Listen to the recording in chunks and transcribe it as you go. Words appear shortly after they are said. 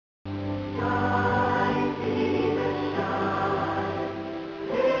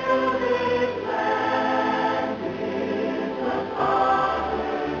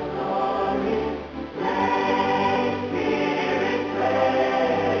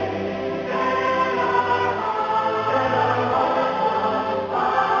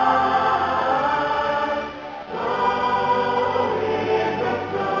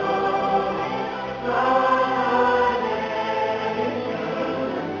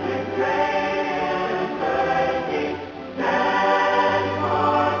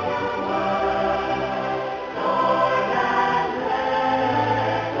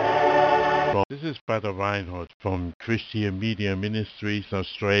Father Reinhold from Christian Media Ministries,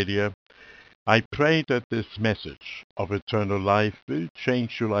 Australia. I pray that this message of eternal life will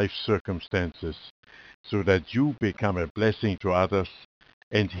change your life circumstances so that you become a blessing to others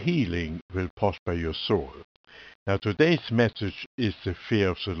and healing will prosper your soul. Now today's message is the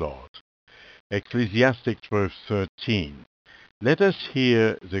fear of the Lord. Ecclesiastes 12:13. Let us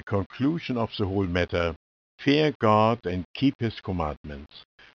hear the conclusion of the whole matter. Fear God and keep his commandments,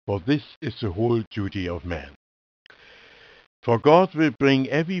 for this is the whole duty of man. For God will bring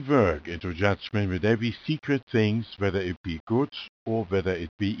every work into judgment with every secret things, whether it be good or whether it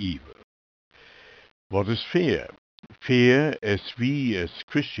be evil. What is fear? Fear, as we as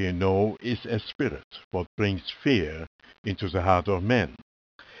Christians know, is a spirit, what brings fear into the heart of man,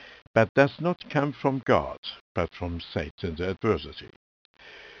 but does not come from God, but from Satan, the adversary.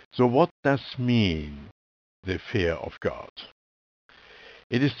 So what does mean the fear of God?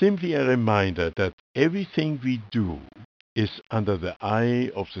 It is simply a reminder that everything we do is under the eye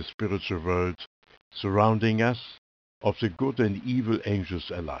of the spiritual world surrounding us, of the good and evil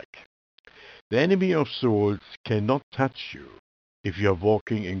angels alike. The enemy of souls cannot touch you if you are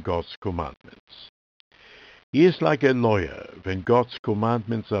walking in God's commandments. He is like a lawyer. When God's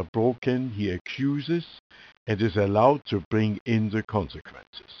commandments are broken, he accuses and is allowed to bring in the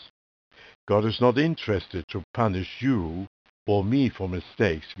consequences. God is not interested to punish you or me for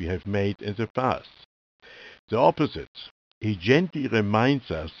mistakes we have made in the past. The opposite, he gently reminds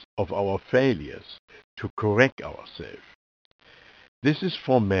us of our failures to correct ourselves. This is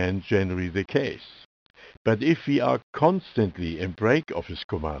for man generally the case. But if we are constantly in break of his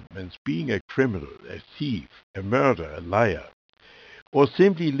commandments, being a criminal, a thief, a murderer, a liar, or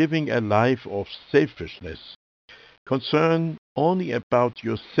simply living a life of selfishness, concerned only about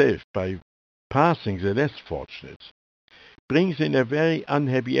yourself by passing the less fortunate, brings in a very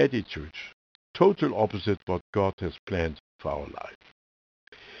unhappy attitude, total opposite what God has planned for our life.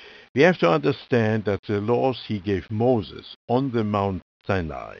 We have to understand that the laws he gave Moses on the Mount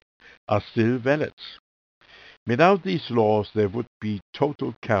Sinai are still valid. Without these laws there would be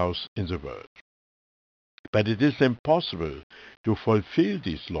total chaos in the world. But it is impossible to fulfill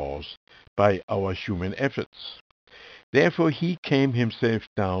these laws by our human efforts. Therefore he came himself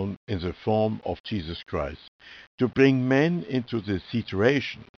down in the form of Jesus Christ to bring men into the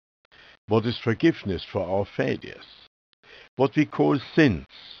situation, what is forgiveness for our failures, what we call sins,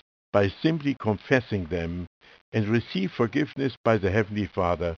 by simply confessing them and receive forgiveness by the Heavenly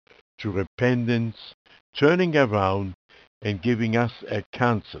Father through repentance, turning around and giving us a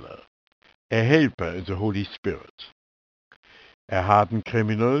counselor, a helper in the Holy Spirit. A hardened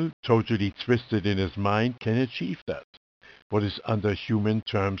criminal, totally twisted in his mind, can achieve that, what is under human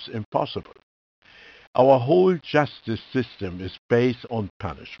terms impossible. Our whole justice system is based on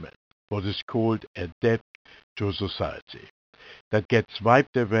punishment, what is called a debt to society, that gets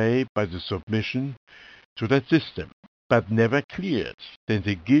wiped away by the submission to that system, but never cleared. Then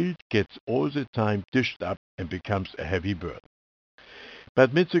the guilt gets all the time dished up and becomes a heavy burden.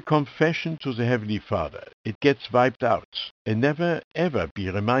 But with the confession to the Heavenly Father, it gets wiped out and never ever be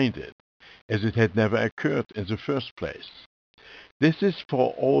reminded, as it had never occurred in the first place. This is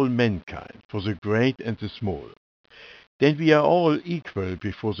for all mankind, for the great and the small. Then we are all equal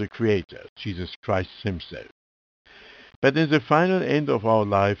before the Creator, Jesus Christ himself. But in the final end of our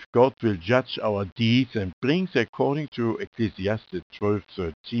life, God will judge our deeds and brings, according to Ecclesiastes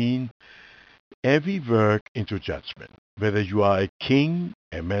 12:13, every work into judgment. Whether you are a king,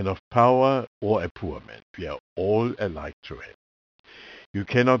 a man of power, or a poor man, we are all alike to him. You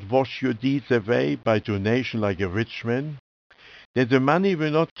cannot wash your deeds away by donation like a rich man. Then the money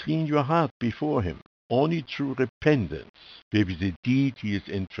will not clean your heart before him. Only through repentance will be the deed he is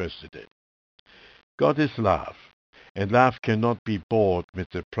interested in. God is love, and love cannot be bought with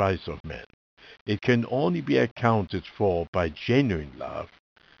the price of men. It can only be accounted for by genuine love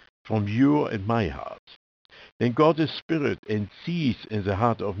from your and my heart. Then God is spirit and sees in the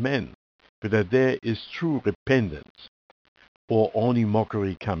heart of men whether there is true repentance or only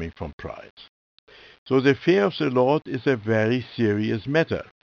mockery coming from pride. So the fear of the Lord is a very serious matter.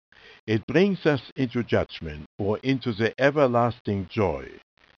 It brings us into judgment or into the everlasting joy,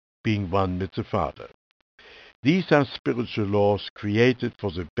 being one with the Father. These are spiritual laws created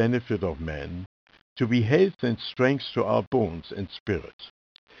for the benefit of man, to be health and strength to our bones and spirit.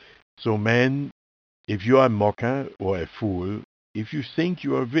 So man, if you are a mocker or a fool, if you think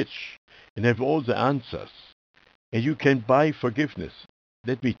you are rich and have all the answers, and you can buy forgiveness,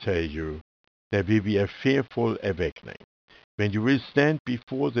 let me tell you, there will be a fearful awakening. When you will stand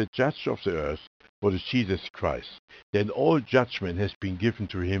before the judge of the earth, what is Jesus Christ, then all judgment has been given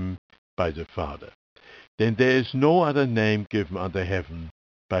to him by the Father. Then there is no other name given under heaven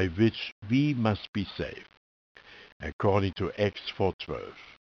by which we must be saved, according to Acts 4:12.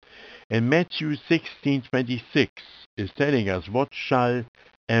 And Matthew 16:26 is telling us, what shall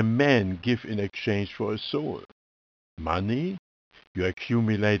a man give in exchange for a soul? Money? Your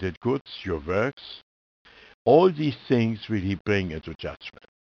accumulated goods? Your works? All these things will he bring into judgment.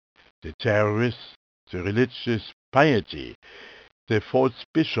 The terrorists, the religious piety, the false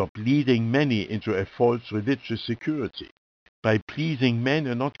bishop leading many into a false religious security by pleasing men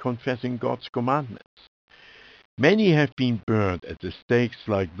and not confessing God's commandments. Many have been burned at the stakes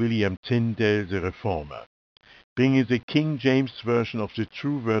like William Tyndale the Reformer, bringing the King James Version of the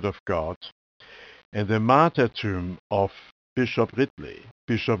true Word of God, and the martyrdom of Bishop Ridley,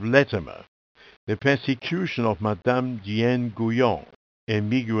 Bishop Latimer, the persecution of Madame Diane Gouillon and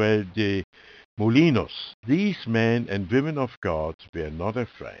Miguel de Molinos. These men and women of God were not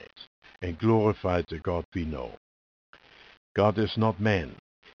afraid and glorified the God we know. God is not man.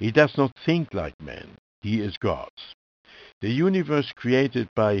 He does not think like man. He is God. The universe created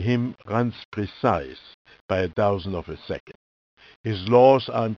by him runs precise by 1,000th of a second. His laws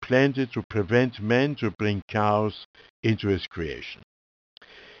are implanted to prevent man to bring chaos into his creation.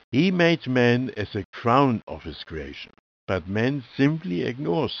 He made man as a crown of his creation, but man simply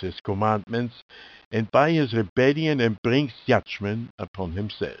ignores his commandments and by his rebellion and brings judgment upon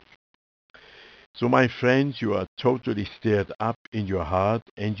himself. So my friends, you are totally stirred up in your heart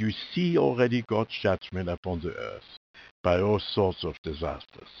and you see already God's judgment upon the earth by all sorts of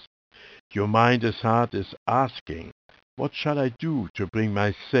disasters. Your mind's heart is asking, what shall I do to bring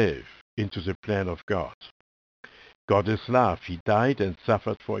myself into the plan of God? God is love. He died and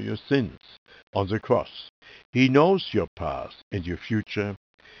suffered for your sins on the cross. He knows your past and your future,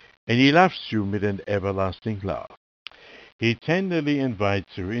 and he loves you with an everlasting love. He tenderly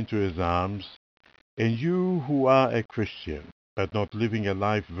invites you into his arms, and you who are a Christian, but not living a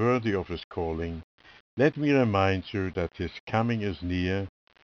life worthy of his calling, let me remind you that his coming is near.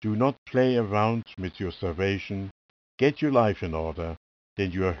 Do not play around with your salvation. Get your life in order,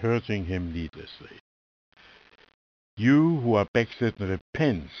 then you are hurting him needlessly. You who are backslidden,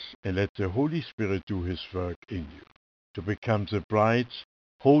 repent and let the Holy Spirit do his work in you, to become the bride,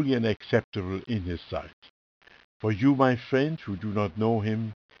 holy and acceptable in his sight. For you, my friend, who do not know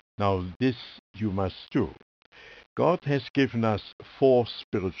him, now this you must do. God has given us 4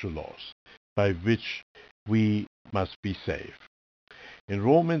 spiritual laws by which we must be saved. In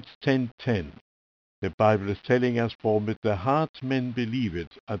Romans 10:10, the Bible is telling us, for with the heart men believe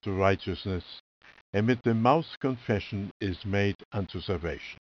it unto righteousness, and with the mouth confession is made unto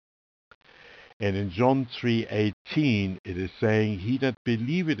salvation. And in John 3:18 it is saying, he that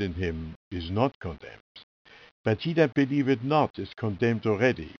believeth in him is not condemned, but he that believeth not is condemned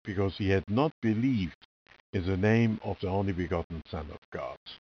already, because he had not believed in the name of the only begotten Son of God.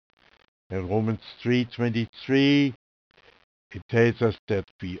 In Romans 3:23 it tells us that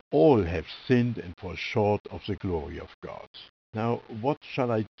we all have sinned and fall short of the glory of God. Now, what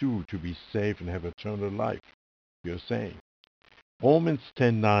shall I do to be saved and have eternal life? You're saying. Romans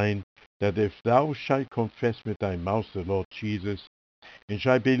 10:9, that if thou shalt confess with thy mouth the Lord Jesus, and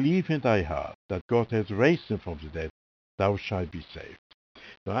shalt believe in thy heart that God hath raised him from the dead, thou shalt be saved.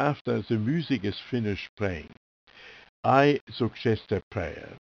 Now, after the music is finished playing, I suggest a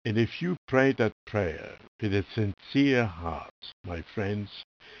prayer. And if you pray that prayer with a sincere heart, my friends,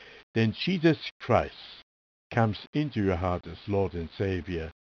 then Jesus Christ comes into your heart as Lord and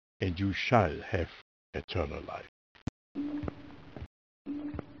Savior, and you shall have eternal life.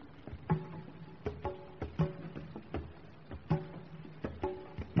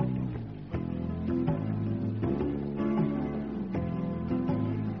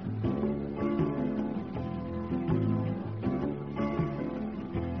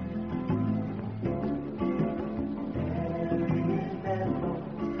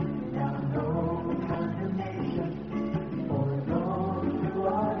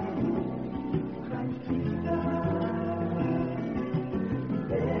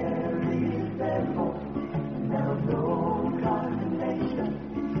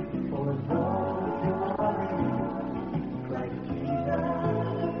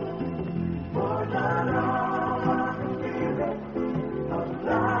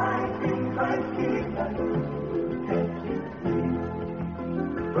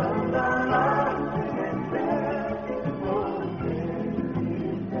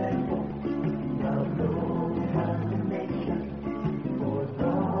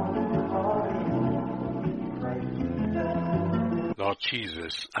 Lord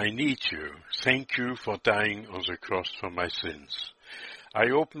Jesus, I need you. Thank you for dying on the cross for my sins. I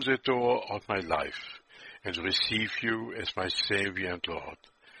open the door of my life and receive you as my Savior and Lord.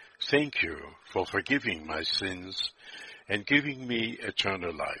 Thank you for forgiving my sins and giving me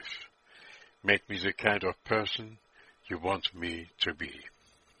eternal life. Make me the kind of person you want me to be.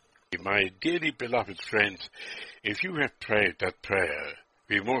 My dearly beloved friends, if you have prayed that prayer,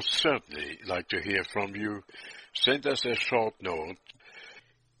 we most certainly like to hear from you. Send us a short note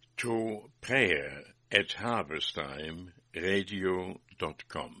to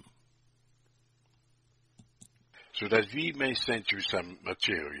prayer@harvesttimeradio.com so that we may send you some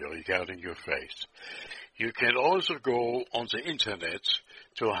material regarding your faith. You can also go on the internet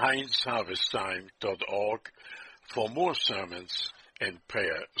to heinzharvesttime.org for more sermons and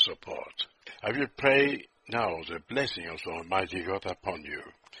prayer support. I will pray now the blessing of the Almighty God upon you.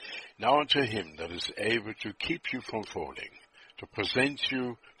 Now unto Him that is able to keep you from falling, to present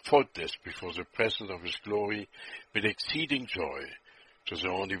you faultless before the presence of His glory with exceeding joy, to the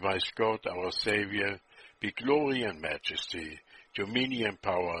only wise God, our Savior, be glory and majesty, dominion and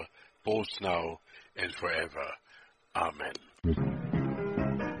power, both now and forever. Amen.